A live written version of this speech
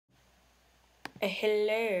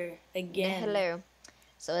Hello again. Hello.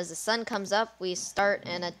 So as the sun comes up, we start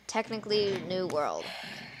in a technically new world.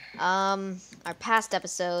 Our past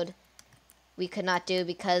episode we could not do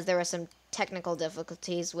because there were some technical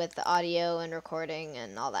difficulties with the audio and recording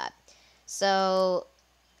and all that. So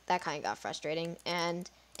that kind of got frustrating. And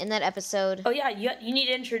in that episode, Oh yeah, you need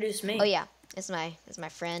to introduce me. oh yeah, it's my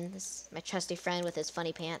friend, this my trusty friend with his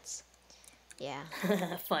funny pants. Yeah,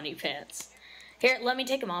 Funny pants. Here, let me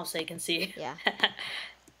take them off so you can see. yeah.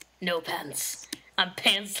 No pants. I'm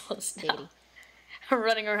pantsless now. Diggity. I'm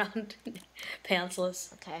running around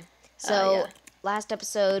pantsless. Okay. So yeah. last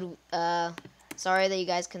episode, sorry that you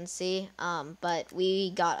guys couldn't see, but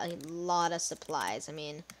we got a lot of supplies. I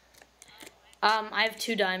mean, I have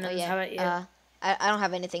 2 oh diamonds. yeah. How about you? I don't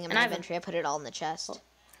have anything in And my I have a- inventory. I put it all in the chest.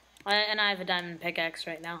 and I have a diamond pickaxe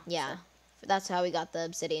right now. Yeah. So. That's how we got the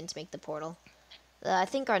obsidian to make the portal. I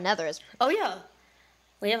think our nether is... Oh yeah.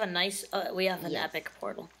 We have a nice. We have an Yeah. epic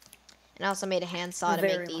portal. And I also made a handsaw to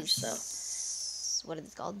Very make much these... What are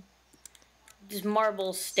these called? Just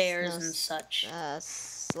marble stairs No, and such.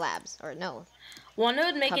 Slabs. Or no. One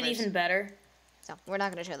would make it covers. even better. So, we're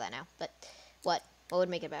not going to show that now. But what? What would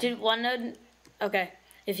make it better? Dude, OneNote. Okay,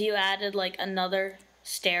 if you added like another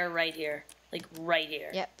stair right here, like right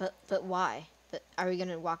here. Yeah, but why? But are we going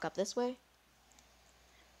to walk up this way?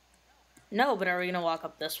 No, but are we gonna walk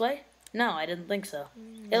up this way? No, I didn't think so.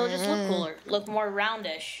 It'll just look cooler, look more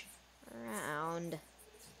roundish. Round.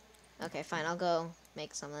 Okay, fine. I'll go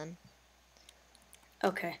make some then.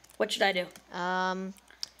 Okay, what should I do?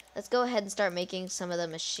 Let's go ahead and start making some of the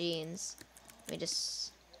machines. Let me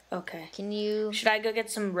just... Okay. Can you... Should I go get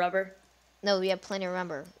some rubber? No, we have plenty of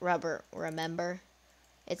remember.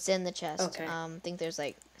 It's in the chest. Okay. I think there's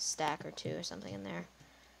like a stack or 2 or something in there.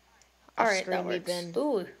 Alright, Off-screen, that works. we've been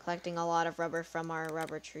Ooh. collecting a lot of rubber from our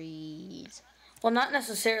rubber trees. Well, not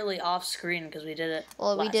necessarily off screen because we did it.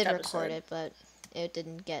 Well, we last did episode. record it, but it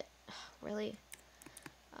didn't get... Really?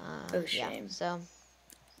 Oh, shame. Yeah, so...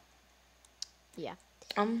 Yeah.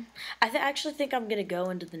 I actually think I'm gonna go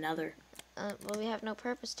into the Nether. Well, we have no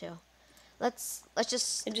purpose to. Let's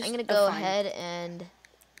just... It just- I'm gonna oh, go fine. ahead and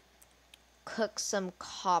cook some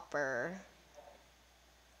copper.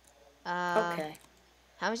 Okay.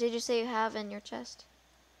 How much did you say you have in your chest?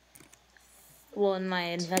 Well, in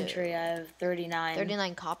my inventory, I have 39.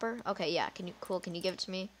 39 copper? Okay, yeah. Can you give it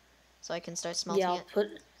to me so I can start smelting Yeah, I'll it? put.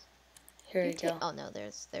 Here you go. Oh no,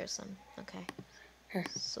 there's some. Okay. Here.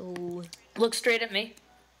 So Look straight at me.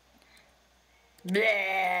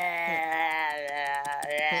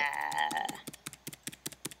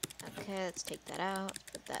 okay, let's take that out.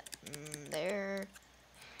 Put that there.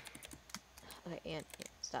 Okay, yeah,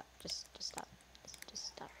 stop. Just stop. Just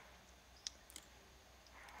stop.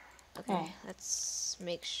 Okay, Oh. let's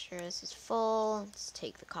make sure this is full. Let's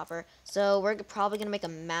take the copper. So we're probably gonna make a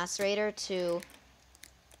macerator to.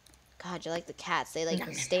 God, you like the cats? They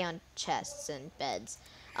like stay on chests and beds.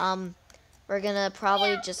 We're gonna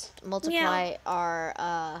probably just multiply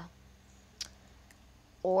our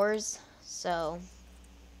ores. So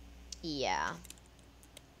yeah,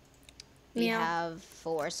 we Meow. have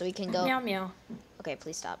 4, so we can go. Meow meow. Okay,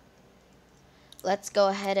 please stop. Let's go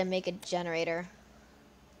ahead and make a generator.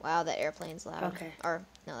 Wow, that airplane's loud. Okay. Or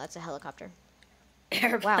no, that's a helicopter.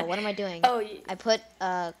 Airplane. Wow, what am I doing? Oh, I put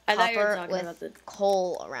I thought you were copper talking about with the-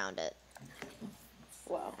 coal around it.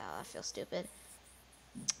 wow. Oh, I feel stupid.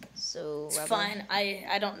 So It's rubber. fine.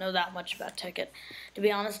 I don't know that much about Tekkit. To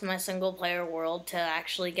be honest, in my single player world, to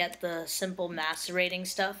actually get the simple macerating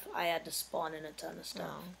stuff, I had to spawn in a ton of stuff.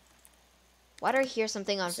 Oh. Why do I hear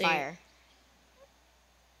something on See. fire?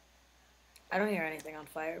 I don't hear anything on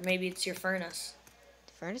fire. Maybe it's your furnace.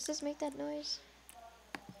 Do furnaces make that noise?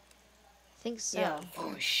 I think so. Yeah.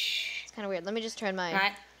 Whoosh. It's kind of weird. Let me just turn my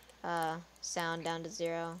Alright. sound down to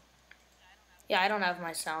 0. Yeah, I don't have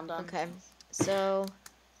my sound on. Okay. So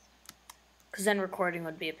Because then recording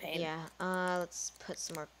would be a pain. yeah, let's put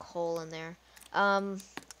some more coal in there.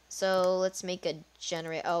 So let's make a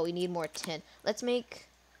generator. Oh, we need more tin. Let's make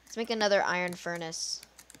another iron furnace.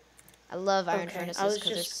 I love iron Okay, I furnaces was because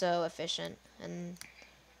they're just- so efficient. And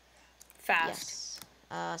Fast.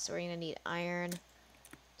 yes, so we're gonna need iron to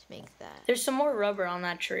make that. There's some more rubber on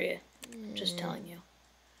that tree. Just telling you.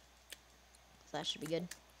 So that should be good.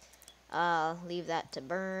 Leave that to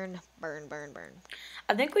burn. Burn.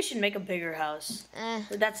 I think we should make a bigger house.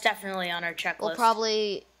 That's definitely on our checklist. We'll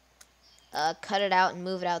probably cut it out and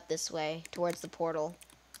move it out this way towards the portal,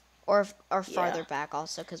 or farther Yeah. back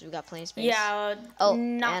also because we've got plenty of space. Yeah. Oh,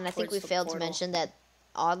 not and I think we towards the failed to portal. mention that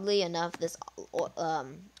oddly enough, this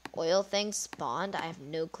oil thing spawned. I have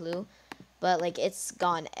no clue, but like it's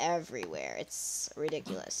gone everywhere. It's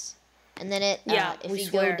ridiculous. And then it, Yeah, if we you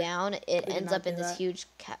swear. go down, it We did ends not up in do this that. huge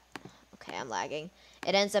okay, I'm lagging.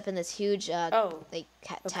 It ends up in this huge, Oh, like,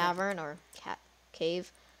 cat okay. tavern or cat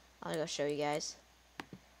cave. I'll go show you guys.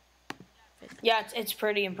 Yeah, it's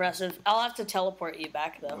pretty impressive. I'll have to teleport you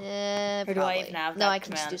back though. Or do I Probably. even have No, that I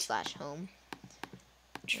can just do command? /home.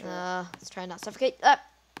 True. Let's try not suffocate. Up.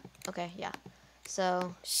 Okay, yeah.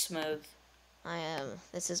 So Smooth.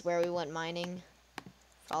 this is where we went mining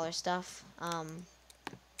for all our stuff.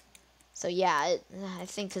 So yeah, I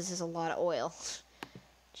think this is a lot of oil.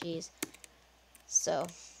 Jeez. So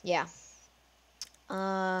yeah.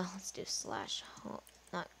 Let's do /home,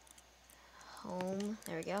 not home.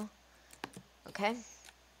 There we go. Okay.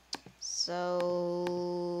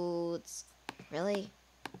 So it's really.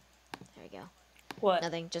 There we go. What?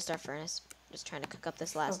 Nothing. Just our furnace. Just trying to cook up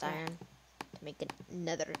this last Okay. iron to make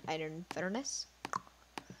another iron furnace.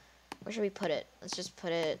 Where should we put it? Let's just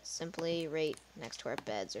put it simply right next to our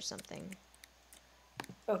beds or something.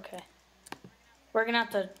 Okay. We're gonna have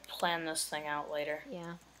to plan this thing out later.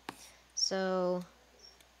 Yeah. So.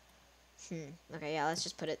 Okay, yeah, let's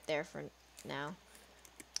just put it there for now.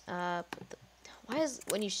 Why is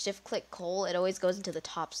when you shift click coal, it always goes into the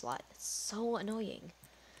top slot? It's so annoying.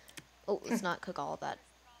 Oh, let's not cook all of that.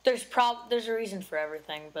 There's a reason for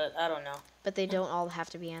everything, but I don't know. But they don't all have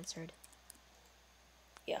to be answered.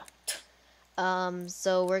 Yeah.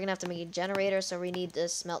 So we're gonna have to make a generator, so we need to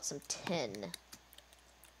smelt some tin.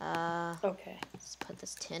 Okay. Let's put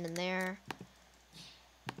this tin in there.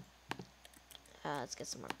 Let's get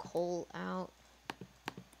some more coal out.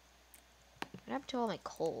 What happened to all my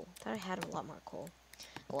coal? I thought I had a lot more coal.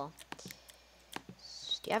 Oh well.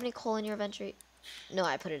 Do you have any coal in your inventory? No,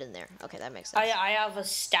 I put it in there. Okay, that makes sense. I have a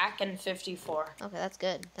stack and 54. Okay, that's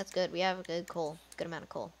good. That's good. We have a good amount of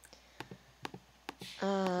coal.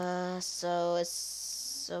 So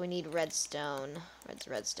we need redstone.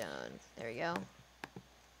 Redstone. There we go.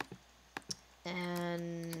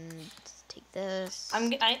 And take this.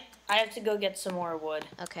 I have to go get some more wood.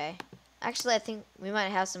 Okay. Actually, I think we might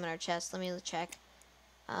have some in our chest. Let me check.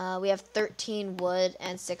 We have 13 wood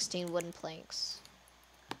and 16 wooden planks.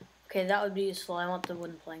 Okay, that would be useful. I want the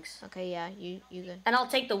wooden planks. Okay, yeah, you good. And I'll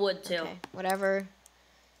take the wood too. Okay, whatever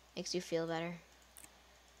makes you feel better.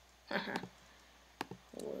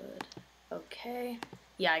 Wood. Okay.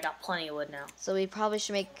 Yeah, I got plenty of wood now. So we probably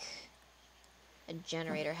should make a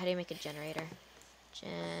generator. How do you make a generator?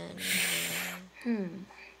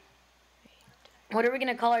 What are we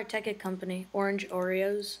gonna call our Tekkit company? Orange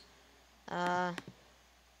Oreos?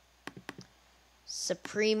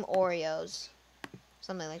 Supreme Oreos.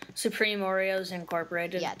 Something like Supreme Oreos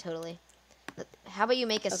Incorporated. Yeah, totally. How about you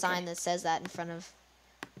make a sign Okay. that says that in front of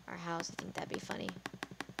our house? I think that'd be funny.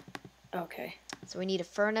 Okay. So we need a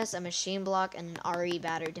furnace, a machine block, and an RE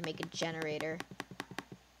battery to make a generator.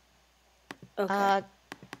 Okay.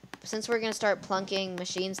 Since we're going to start plunking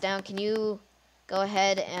machines down, can you go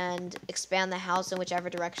ahead and expand the house in whichever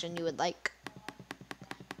direction you would like?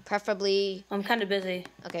 Preferably... I'm kind of busy.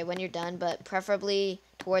 Okay, when you're done, but preferably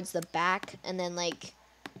towards the back, and then, like,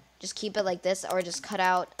 just keep it like this, or just cut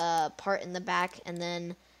out a part in the back, and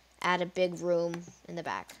then add a big room in the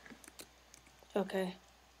back. Okay.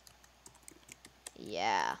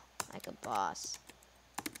 Yeah, like a boss.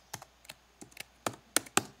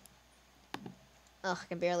 Ugh, I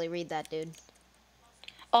can barely read that, dude.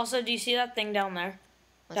 Also, do you see that thing down there?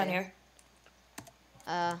 What's Down it? here?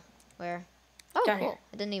 Where? Oh, Down cool. here.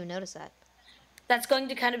 I didn't even notice that. That's going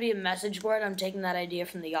to kind of be a message board. I'm taking that idea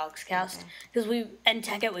from the Yogscast. Because in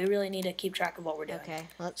Tekkit, we really need to keep track of what we're doing. Okay.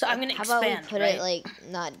 Well, So I'm going to how expand, about we put right? it, like,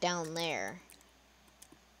 not down there?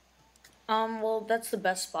 Well, that's the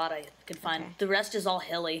best spot I could find. Okay. The rest is all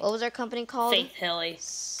hilly. What was our company called? Faith Hilly.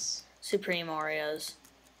 Supreme Oreos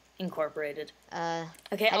Incorporated. Okay,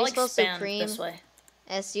 how do I'll you spell expand Supreme? this way.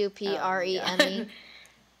 Supreme?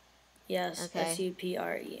 Yes, Okay.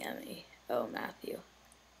 Supreme. Oh, Matthew.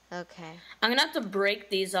 Okay. I'm gonna have to break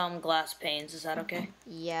these glass panes. Is that okay?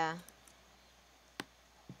 Yeah.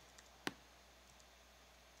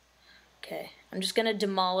 Okay. I'm just gonna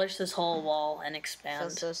demolish this whole wall and I feel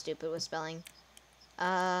expand. so stupid with spelling.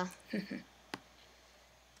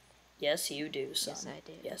 Yes, you do, son. Yes, I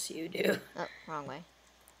do. Yes, you do. Oh, wrong way.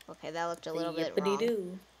 Okay, that looked a little bit wrong.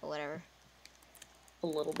 Yippity-doo. But whatever. A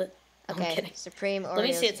little bit. I'm Okay, kidding. Supreme Oreos Let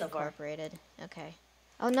me see it so far. Incorporated. Okay.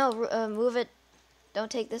 Oh no, move it. Don't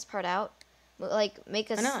take this part out. Like, make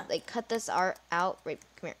us, Why not? like, cut this art out. Right,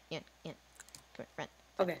 come here. Yeah. Come here, friend.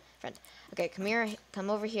 Okay. Friend. Okay, come here. Come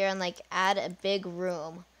over here and, like, add a big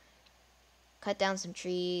room. Cut down some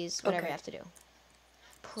trees. Whatever Okay. you have to do.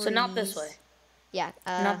 So not this Please. way. Yeah.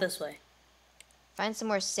 Not this way. Find some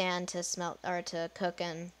more sand to smelt or to cook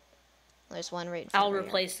and There's one right in front I'll of you.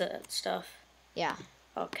 replace that stuff. Yeah.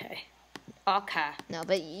 Okay. Okay. No,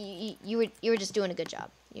 but you were just doing a good job.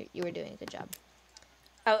 You were doing a good job.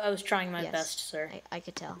 I was trying my Yes, best, sir. I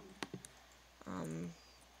could tell.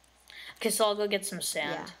 Okay, so I'll go get some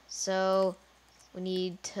sand. Yeah. So we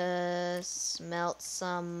need to smelt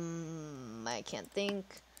some. I can't think.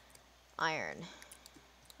 Iron.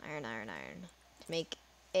 Iron to make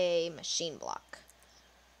a machine block.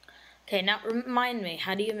 Okay, now remind me,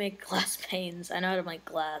 how do you make glass panes? I know how to make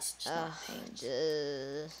glass, just not panes.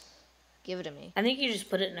 Just give it to me. I think you just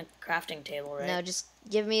put it in a crafting table, right? No, just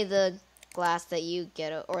give me the glass that you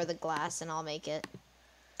get, or the glass, and I'll make it.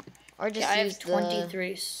 Or just I use have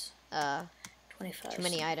 23, 25. too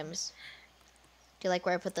many items. Do you like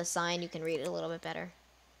where I put the sign? You can read it a little bit better.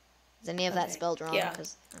 Is any of that Okay, spelled wrong? yeah.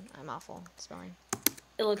 Because I'm awful at spelling.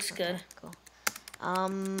 It looks good. Cool.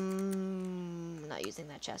 Not using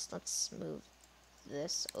that chest. Let's move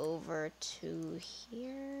this over to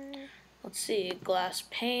here. Let's see, glass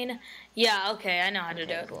pane. Yeah, okay, I know how to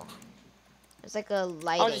do it. Cool. There's like a just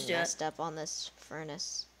lighting do it. messed up on this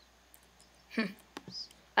furnace.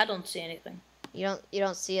 I don't see anything. You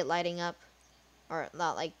don't see it lighting up, or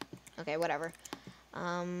not like. Okay, whatever.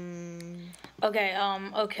 Okay,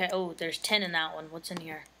 okay. Oh, there's 10 in that one. What's in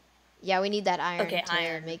here? Yeah, we need that iron Okay, to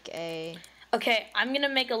iron. make a. Okay, I'm gonna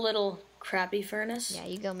make a little crappy furnace. Yeah,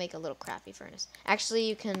 you go make a little crappy furnace. Actually,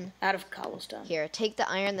 you can. Out of cobblestone. Here, take the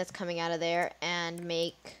iron that's coming out of there and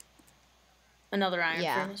make. Another iron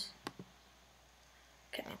Yeah. furnace.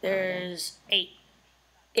 Okay, there's 8.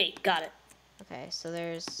 8, got it. Okay, so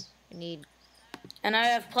we need And I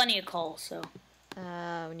have plenty of coal, so.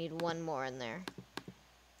 we need one more in there.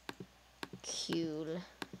 Cool.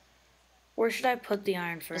 Where should I put the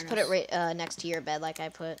iron furnace? Just put it right next to your bed, like I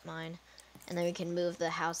put mine, and then we can move the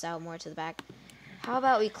house out more to the back. How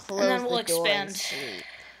about we close then we'll the door and expand. sleep?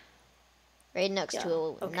 Right next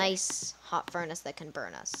to a nice hot furnace that can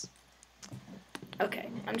burn us. Okay,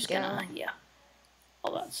 I'm just gonna,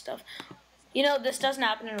 all that stuff. You know, this doesn't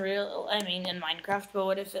happen in in Minecraft, but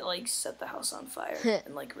what if it, like, set the house on fire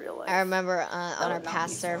in, like, real life? I remember on our would not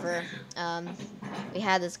past be server, we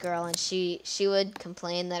had this girl, and she would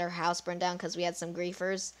complain that her house burned down because we had some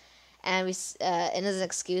griefers, and we, in his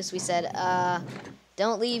excuse, we said,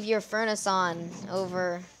 don't leave your furnace on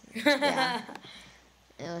over, yeah.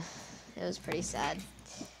 It was pretty sad.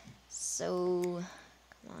 So,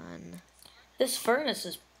 come on. This furnace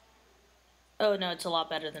is... Oh, no, it's a lot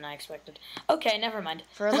better than I expected. Okay, never mind.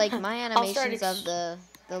 For, like, my animations ex- of the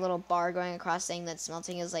little bar going across saying that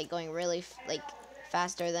smelting is, like, going really,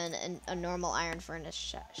 faster than a normal iron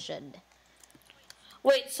furnace should.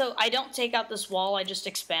 Wait, so I don't take out this wall, I just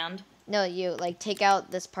expand? No, you, like, take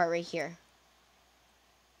out this part right here.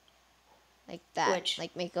 Like that. Which?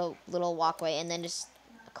 Like, make a little walkway and then just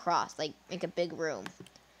across. Like, make a big room.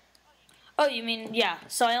 Oh, you mean, yeah.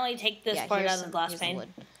 So I only take this part here's out of the glass pane? wood.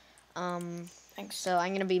 Thanks. So I'm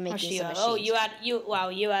going to be making some machines. Oh,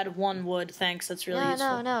 you add 1 wood. Thanks, that's really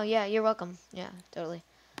useful. No, yeah, you're welcome. Yeah, totally.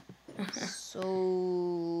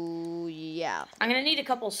 So, yeah. I'm going to need a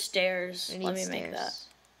couple stairs. Let me stairs. make that.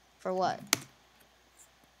 For what?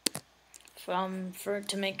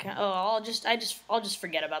 To make... Oh, I'll just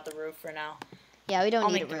forget about the roof for now. Yeah, we don't I'll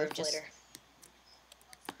need make a the roof, roof just... later.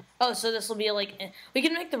 Oh, so this will be like... We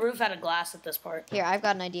can make the roof out of glass at this part. Here, I've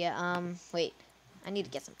got an idea. Wait. I need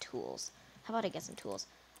to get some tools. How about I get some tools?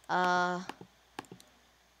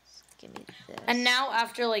 Give me this. And now,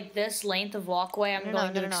 after, like, this length of walkway, I'm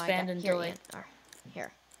going to expand into it.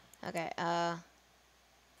 Here. Okay, let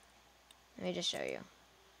me just show you.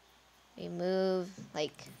 We move,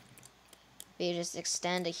 like... We just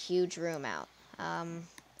extend a huge room out.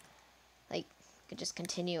 Like, we could just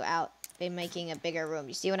continue out by making a bigger room.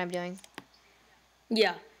 You see what I'm doing?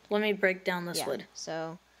 Yeah. Let me break down this wood.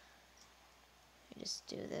 So, we just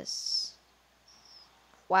do this.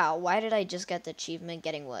 Wow, why did I just get the achievement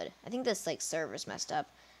getting wood? I think this, like, server's messed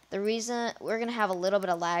up. The reason we're going to have a little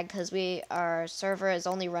bit of lag because our server is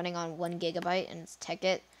only running on 1 gigabyte and it's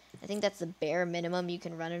Tekkit. I think that's the bare minimum you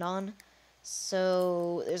can run it on.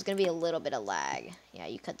 So, there's going to be a little bit of lag. Yeah,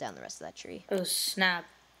 you cut down the rest of that tree. Oh, snap.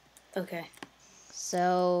 Okay.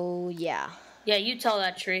 So, yeah. Yeah, you tell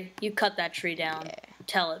that tree. You cut that tree down. Yeah.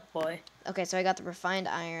 Tell it, boy. Okay, so I got the refined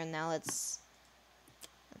iron. Now let's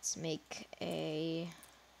make a...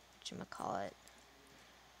 whatchamacallit?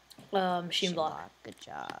 Machine block. Good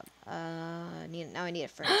job. Now I need a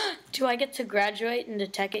furnace. Do I get to graduate into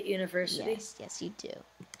Tekkit University? Yes, you do.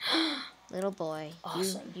 Little boy.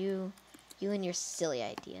 Awesome. You and your silly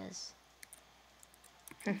ideas.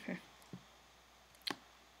 Okay.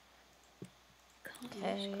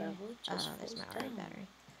 There's my already battery.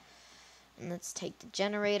 Let's take the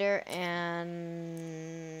generator and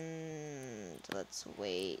let's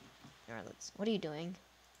wait. Or let's. What are you doing?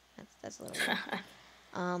 That's a little weird.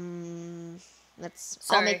 Let's.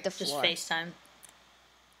 Sorry, I'll make the floor. Just FaceTime.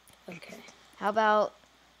 Okay. How about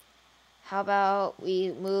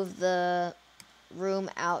we move the room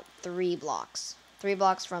out 3 blocks? 3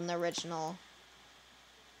 blocks from the original.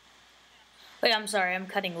 Wait, I'm sorry. I'm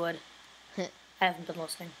cutting wood. I haven't been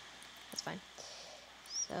listening. That's fine.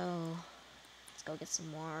 So, let's go get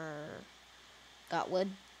some more. Got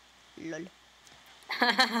wood? Lol.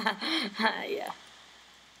 Yeah.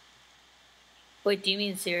 Wait, do you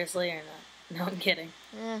mean seriously or not? No, I'm kidding.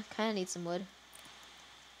 Kind of need some wood.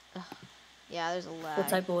 Ugh. Yeah, there's a lag. What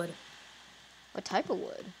type of wood? What type of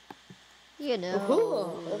wood? You know,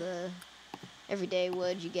 Ooh. the everyday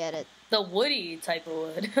wood you get at. The woody type of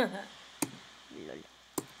wood.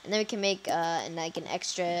 And then we can make an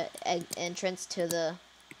extra entrance to the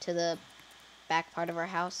back part of our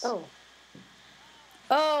house. Oh.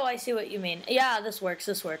 Oh, I see what you mean. Yeah, this works.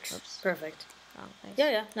 This works. Oops. Perfect. Wrong place.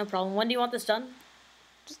 Yeah, no problem. When do you want this done?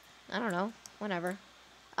 I don't know. Whenever.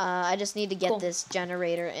 I just need to get Cool. this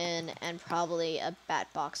generator in and probably a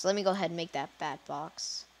bat box. Let me go ahead and make that bat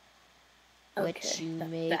box. Which Okay, you that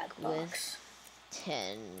make bat with box.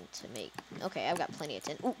 tin to make. Okay, I've got plenty of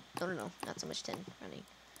tin. Ooh, no, not so much tin running.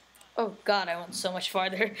 Oh God, I went so much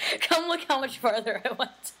farther. Come look how much farther I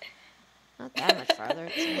went. Not that much farther.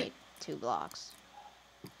 It's only 2 blocks.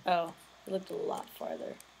 Oh, it looked a lot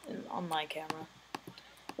farther on my camera.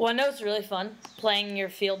 Well, I know it's really fun playing your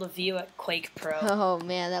field of view at Quake Pro. Oh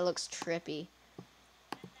man, that looks trippy.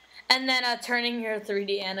 And then turning your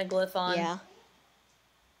 3D anaglyph on. Yeah.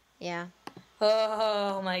 Yeah.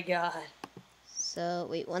 Oh my God. So,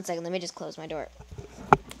 wait 1 second. Let me just close my door.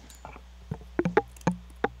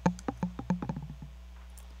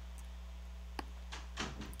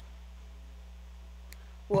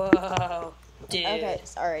 Whoa, dude. Okay,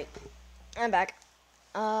 sorry. I'm back.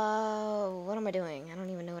 What am I doing? I don't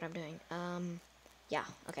even know what I'm doing. Yeah,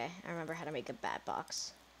 okay. I remember how to make a bat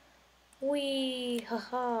box. Wee,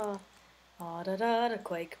 haha. Ah da da da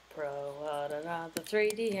Quake Pro. Ah da da the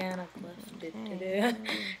 3D anaglyph.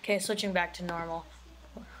 Okay, switching back to normal.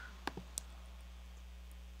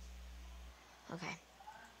 Okay.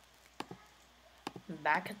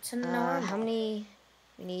 Back to normal. How many?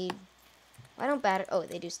 We need. Why don't batter? Oh,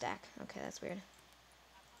 they do stack. Okay, that's weird.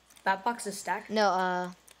 That box is stacked?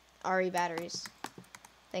 No, RE batteries.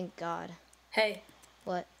 Thank God. Hey.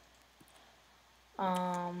 What?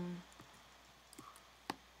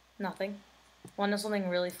 Nothing. Want to know something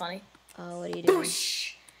really funny? Oh, what are you doing?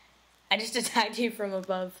 Boosh! I just attacked you from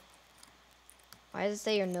above. Why does it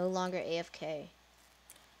say you're no longer AFK?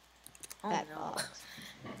 Oh Bat no. box.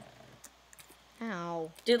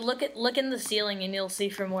 Ow. Dude, look in the ceiling and you'll see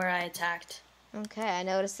from where I attacked. Okay, I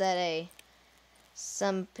noticed that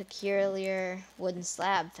some peculiar wooden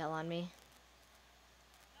slab fell on me.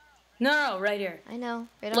 No, right here. I know,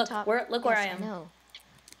 right on Look, top. look where I Yes, am. I know.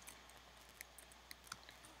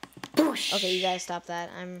 Boosh! Okay, you guys stop that.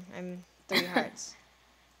 I'm 3 hearts.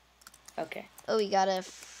 Okay. Oh, you got a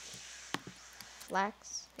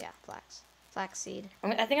flax? Yeah, flax. Flax seed.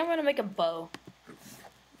 I think I'm gonna make a bow.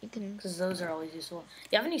 You can. Because those are always useful. Do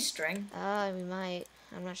you have any string? We might.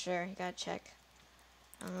 I'm not sure. You gotta check.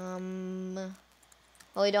 Well,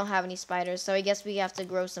 we don't have any spiders, so I guess we have to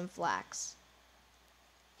grow some flax.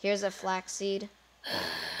 Here's a flax seed.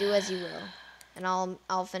 Do as you will, and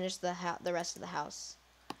I'll finish the rest of the house.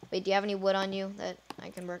 Wait, do you have any wood on you that I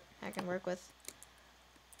can work with?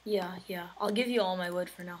 Yeah. I'll give you all my wood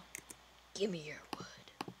for now. Give me your wood.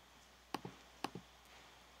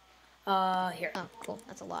 Here. Oh, cool.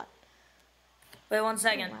 That's a lot. Wait 1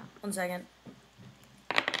 second. Oh, wow. 1 second.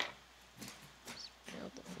 Build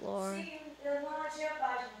the floor.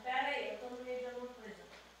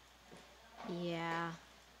 Yeah.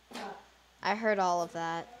 I heard all of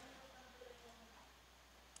that.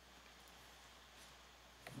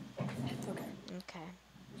 Okay. Okay.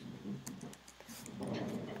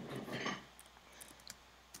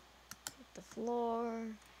 The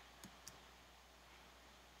floor.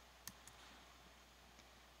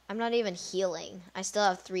 I'm not even healing. I still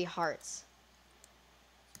have 3 hearts.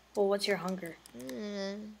 Well, what's your hunger?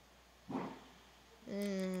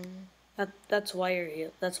 That's why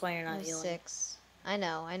you're not healing. 6. I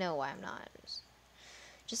know why I'm not.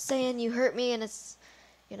 Just saying, you hurt me and it's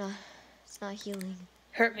not healing.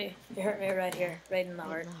 Hurt me. You hurt me right here, right in the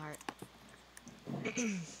heart. In the heart.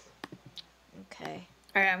 Okay.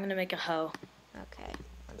 All right, I'm gonna make a hoe. Okay.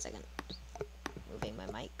 1 second. Moving my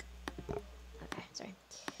mic. Okay, sorry.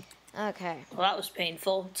 Okay. Well, that was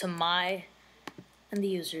painful to my and the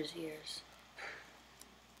user's ears.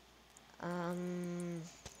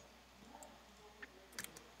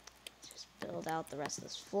 Just build out the rest of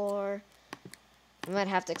this floor. We might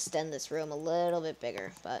have to extend this room a little bit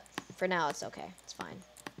bigger, but for now it's okay. It's fine.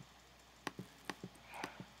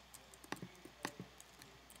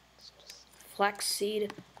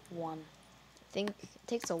 Flaxseed 1. I think it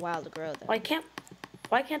takes a while to grow though. Why can't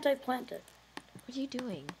I plant it? What are you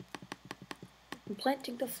doing? I'm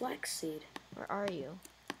planting the flaxseed. Where are you?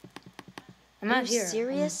 I'm Are out you here.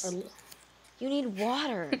 serious? You need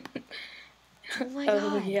water. Oh my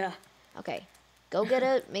god. Yeah. Okay. Go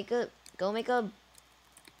make a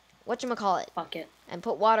whatchamacallit. Bucket. And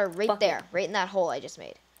put water right Bucket. there. Right in that hole I just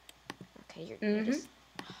made. Okay, you're just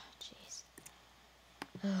jeez.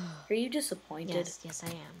 Are you disappointed? Yes I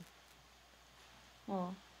am.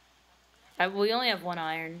 Oh. We only have 1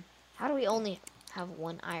 iron. How do we only have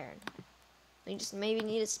 1 iron? We just maybe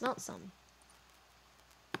need to smelt some.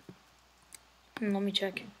 Let me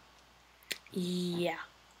check. Yeah.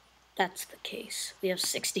 That's the case. We have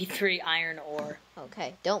 63 iron ore.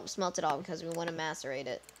 Okay, don't smelt it all because we want to macerate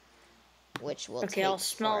it. Which will take I'll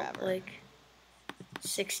smelt forever. like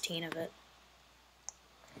 16 of it.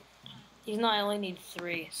 Even though I only need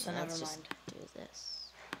 3, so Let's never just mind. do this.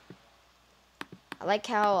 I like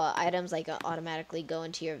how items like automatically go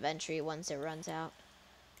into your inventory once it runs out.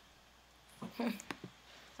 Find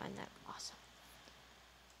that awesome.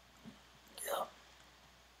 Yeah.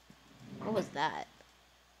 What was that?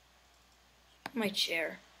 My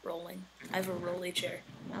chair rolling. I have a rolly chair.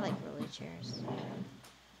 I like rolly chairs.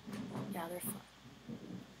 Yeah, they're fun.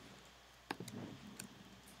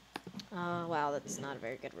 Oh, wow, that's not a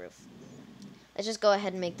very good roof. Let's just go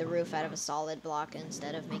ahead and make the roof out of a solid block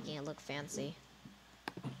instead of making it look fancy.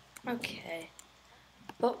 Okay.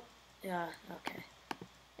 Oh, yeah, okay.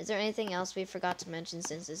 Is there anything else we forgot to mention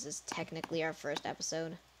since this is technically our first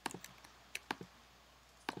episode?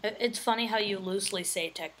 It's funny how you loosely say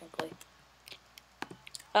technically.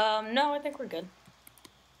 No, I think we're good.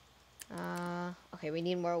 Okay, we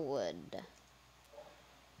need more wood.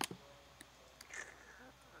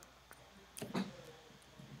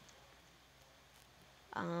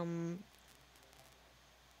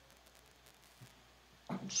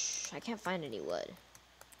 I can't find any wood.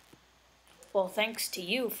 Well, thanks to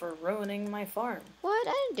you for ruining my farm. What?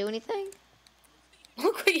 I didn't do anything.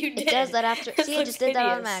 Look what you did. It does that after. This See, it looks just did that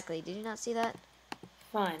hideous. automatically. Did you not see that?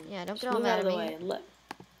 Fine. Yeah, don't Just get all move mad out of at the me. way.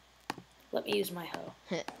 Let me use my hoe.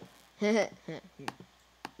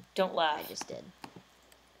 Don't laugh. I just did.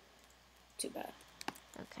 Too bad.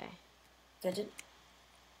 Okay. Did it?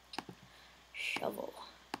 Shovel.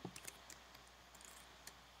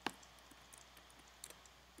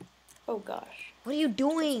 Oh gosh. What are you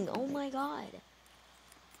doing? Oh my god.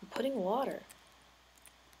 I'm putting water.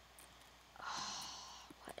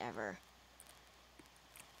 Whatever.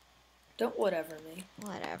 Don't whatever me.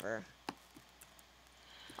 Whatever.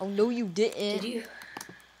 Oh no, you didn't.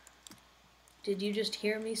 Did you just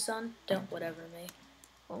hear me, son? Don't whatever me.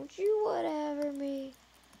 Won't you whatever me?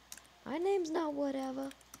 My name's not whatever.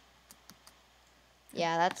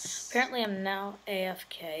 Yeah, that's... Apparently I'm now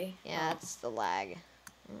AFK. Yeah, that's the lag.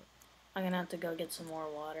 I'm gonna have to go get some more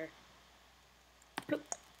water. Bloop.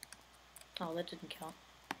 Oh, that didn't count.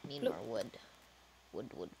 Need Bloop. more wood.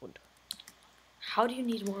 Wood. How do you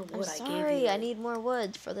need more wood? I'm sorry, gave you I need more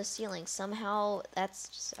wood for the ceiling. Somehow, that's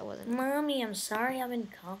just... I wasn't... Mommy, I'm sorry I'm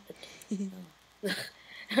incompetent.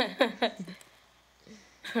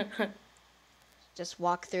 Just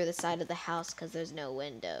walk through the side of the house because there's no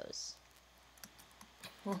windows.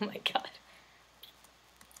 Oh my god.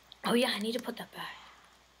 Oh yeah, I need to put that back.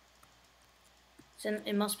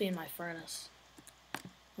 It must be in my furnace.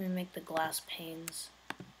 Let me make the glass panes.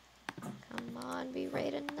 Come on, be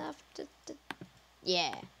right enough to...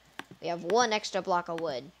 Yeah. We have 1 extra block of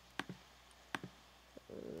wood.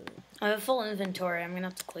 I have a full inventory. I'm gonna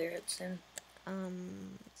have to clear it soon.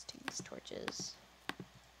 Let's take these torches.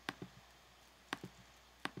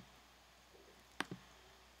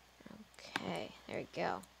 Okay, there we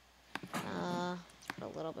go. Let's put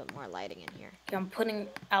a little bit more lighting in here. Okay, I'm putting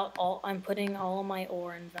all my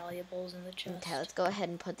ore and valuables in the chest. Okay, let's go ahead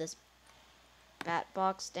and put this bat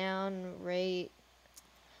box down right...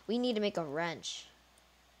 We need to make a wrench.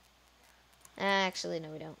 Actually, no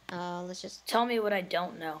we don't. Let's just... Tell me what I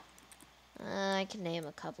don't know. I can name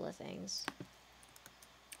a couple of things.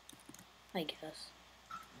 I guess.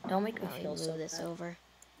 Don't make me Let me feel move so this bad. over.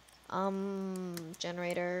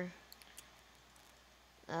 Generator.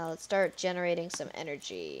 Let's start generating some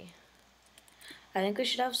energy. I think we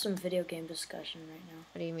should have some video game discussion right now.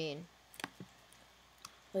 What do you mean?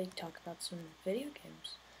 Like, talk about some video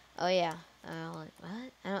games. Oh yeah. What?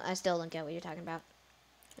 I still don't get what you're talking about.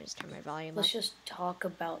 me just turn my volume Let's up. just talk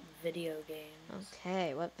about video games.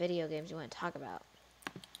 Okay, what video games do you want to talk about?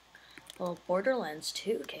 Well, Borderlands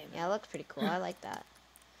 2 came Yeah, it looks pretty cool. I like that.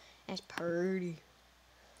 It's pretty.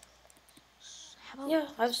 How about... Yeah,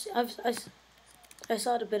 I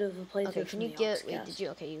saw a bit of a playthrough Okay, from can you the get... Wait, Oxcast. did you...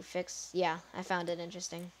 Okay, you fix... Yeah, I found it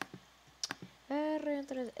interesting.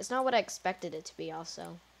 It's not what I expected it to be,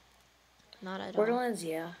 also. Not at all. Borderlands,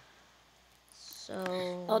 yeah.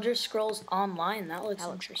 So... Elder Scrolls Online, that looks That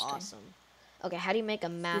looks interesting. awesome. Okay, how do you make a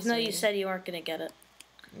macerator? Even though you said you weren't gonna get it.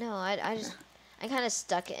 No, I kind of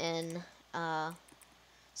stuck in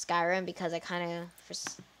Skyrim because I kind of, for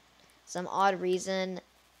some odd reason,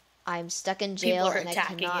 I'm stuck in jail and I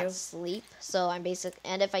cannot sleep. So I'm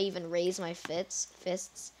and if I even raise my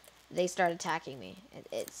fists, they start attacking me.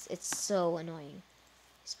 It's so annoying.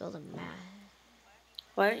 I spilled a mat.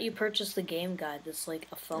 Why don't you purchase the game guide that's like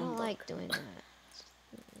a phone book? I don't like doing that.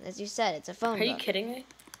 As you said, it's a phone book. Are you kidding me?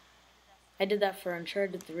 I did that for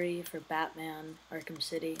Uncharted 3, for Batman, Arkham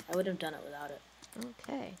City. I would have done it without it.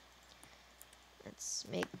 Okay. Let's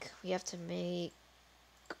make... We have to make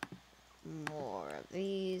more of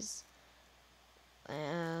these.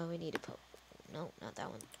 We need to put... No, not that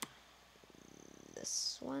one.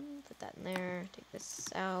 This one. Put that in there. Take this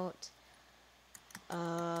out.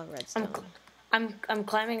 Redstone. I'm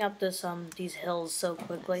climbing up these hills so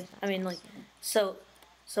quickly. I mean, like, so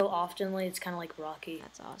oftenly. It's kind of like rocky.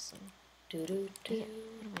 That's awesome. Do do do. What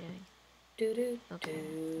am I doing? Do do Okay.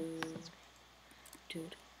 do.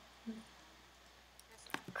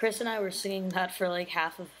 Chris and I were singing that for like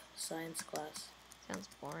half of science class. Sounds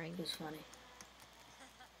boring. It was funny.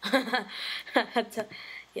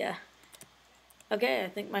 Yeah. Okay, I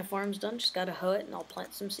think my farm's done. Just gotta hoe it and I'll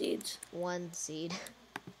plant some seeds. One seed.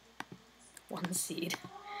 One seed.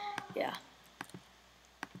 Yeah.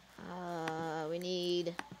 We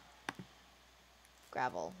need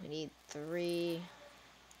gravel. We need 3.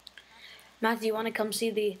 Matthew, you want to come see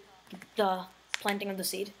the planting of the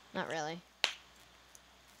seed? Not really.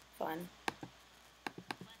 Fine.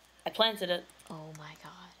 I planted it. Oh my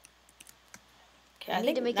god. Okay, I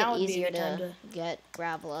need to make it easier to get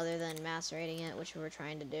gravel other than macerating it, which we were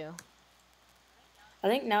trying to do. I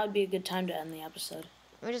think now would be a good time to end the episode.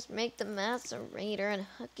 We just make the macerator and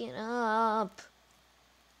hook it up.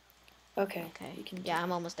 Okay. Okay. You can Yeah,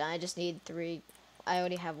 I'm almost done. I just need 3. I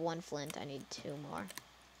already have 1 flint. I need 2 more.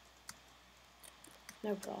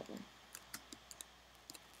 No problem.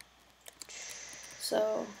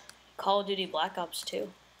 So, Call of Duty Black Ops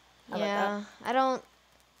 2. How about that? I don't...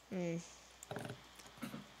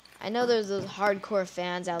 I know there's those hardcore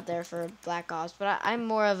fans out there for Black Ops, but I'm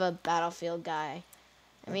more of a Battlefield guy.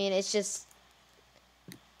 I mean, it's just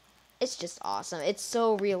awesome. It's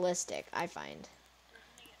so realistic, I find.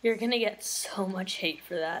 You're gonna get so much hate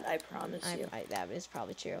for that, I promise you. That is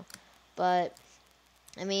probably true. But,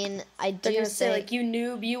 I mean, I do They're gonna say, like, you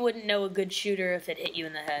noob, you wouldn't know a good shooter if it hit you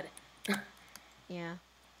in the head. Yeah.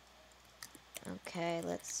 Okay,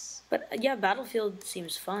 let's... But, yeah, Battlefield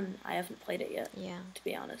seems fun. I haven't played it yet, Yeah. to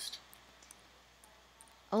be honest.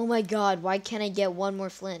 Oh my god, why can't I get 1 more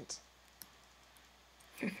flint?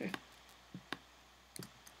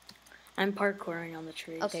 I'm parkouring on the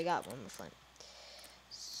trees. Okay, got 1 more flint.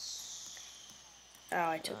 Oh,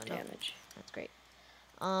 I took No. damage. That's great.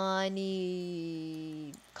 I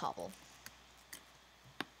need cobble.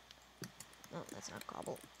 No, that's not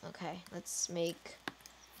cobble. Okay, let's make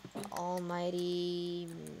almighty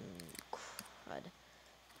crud.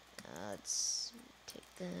 Let's take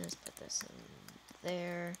this, put this in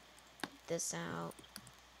there, take this out.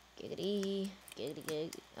 Giggity, giggity,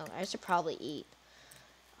 giggity. Oh, I should probably eat.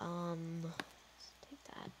 Let's take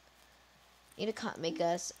that. Need to make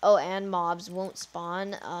us... Oh, and mobs won't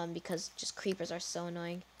spawn, because just creepers are so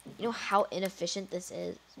annoying. You know how inefficient this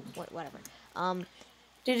is? Whatever.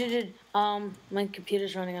 Dude, my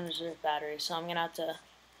computer's running on a battery, so I'm gonna have to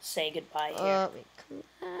say goodbye here.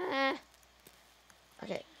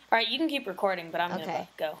 Okay. Alright, you can keep recording, but I'm gonna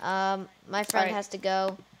go. My friend has to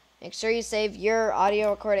go. Make sure you save your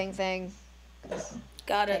audio recording thing.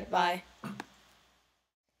 Got it, bye.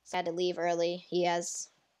 He's had to leave early. He has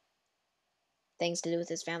things to do with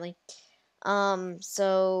his family.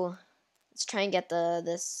 So let's try and get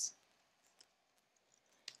this.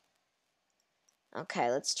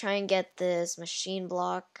 Okay, let's try and get this machine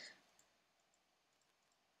block.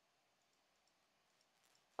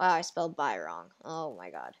 Wow, I spelled buy wrong. Oh my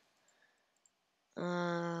god.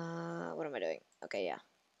 What am I doing? Okay, yeah.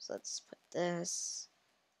 So let's put this.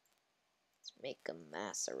 Let's make a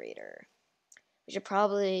macerator. We should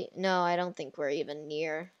probably... No, I don't think we're even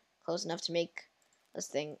near close enough to make this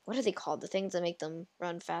thing. What are they called? The things that make them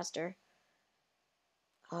run faster.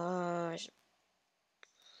 How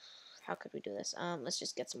could we do this? Let's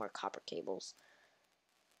just get some more copper cables.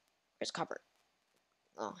 Where's copper?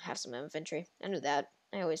 Oh, have some infantry. I knew that.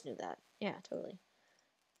 I always knew that. Yeah, totally.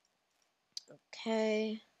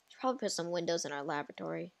 Okay. Should probably put some windows in our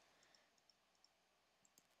laboratory.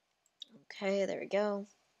 Okay, there we go.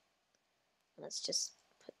 Let's just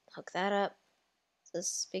hook that up. Is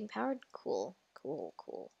this being powered? Cool. Cool,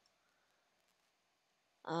 cool.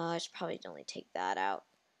 I should probably only take that out.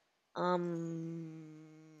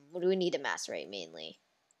 What do we need to macerate mainly?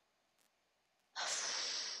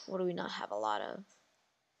 What do we not have a lot of?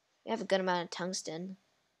 We have a good amount of tungsten.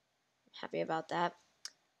 I'm happy about that.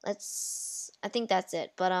 I think that's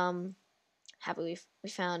it. But happy we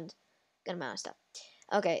found a good amount of stuff.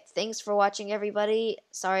 Okay, thanks for watching, everybody.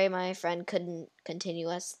 Sorry my friend couldn't continue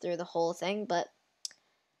us through the whole thing, but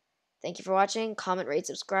thank you for watching. Comment, rate,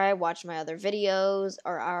 subscribe, watch my other videos,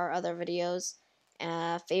 or our other videos,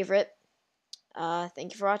 favorite.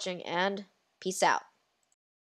 Thank you for watching, and peace out.